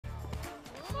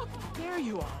There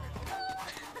you are.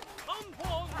 Come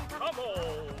on, come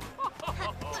on.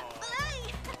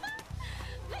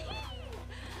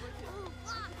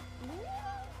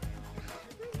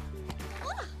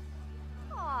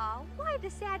 Aw, why the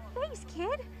sad face,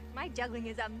 kid? My juggling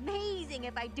is amazing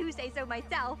if I do say so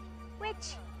myself.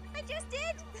 Which I just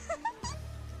did.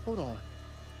 Hold on.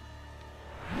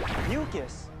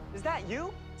 Mucus, is that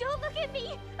you? Don't look at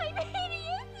me! I'm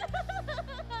hideous!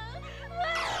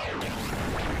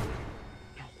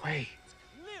 No way.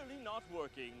 Clearly not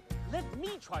working. Let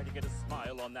me try to get a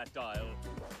smile on that dial.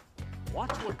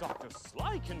 Watch what Dr.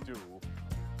 Sly can do.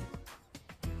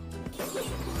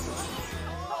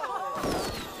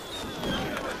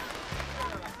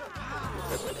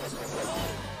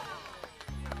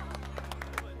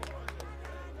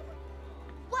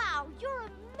 Wow, you're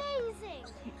amazing!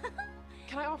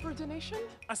 Can I offer a donation?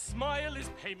 A smile is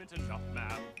payment enough,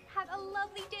 ma'am. Have a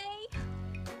lovely day.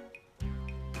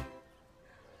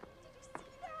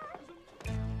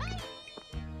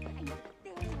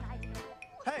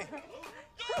 Hey!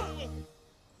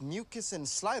 Mucus and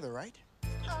Slyther, right?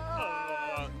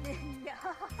 No.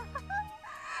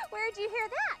 Where'd you hear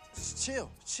that? Just chill,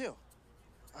 chill.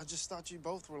 I just thought you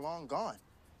both were long gone.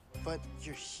 But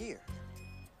you're here.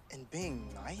 And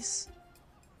being nice?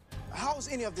 How is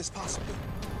any of this possible?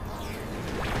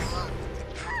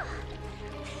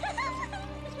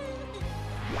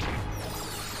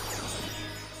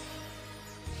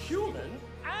 Human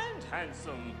and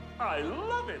handsome. I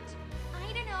love it.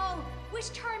 I don't know.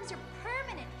 Wish charms are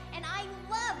permanent, and I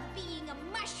love being a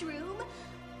mushroom.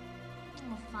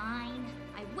 Oh, fine.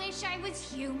 I wish I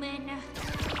was human.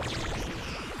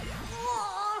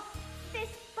 Oh, this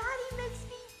body makes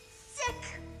me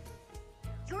sick.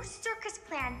 Your circus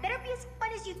plan better be as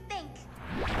fun as you think.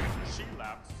 She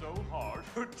laughed so hard,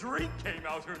 her drink came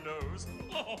out her nose.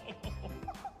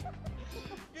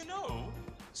 You know,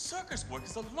 circus work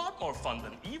is a lot more fun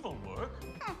than evil work.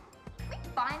 We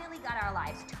finally got our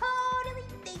lives totally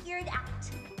figured out.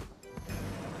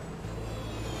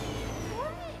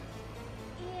 What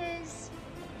is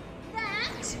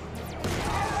that?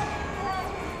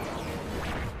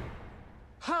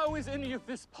 How is any of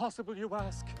this possible, you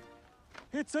ask?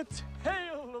 It's a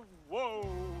tale of woe.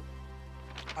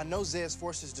 I know Zed's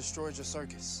forces destroyed your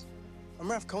circus. I'm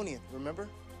Ravconian, remember?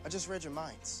 I just read your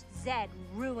minds. Zed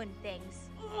ruined things.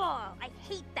 Ugh, I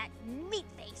hate that meat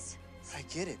face. I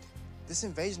get it. This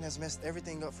invasion has messed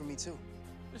everything up for me, too.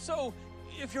 So,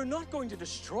 if you're not going to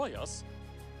destroy us,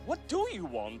 what do you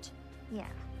want? Yeah.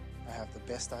 I have the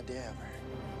best idea ever.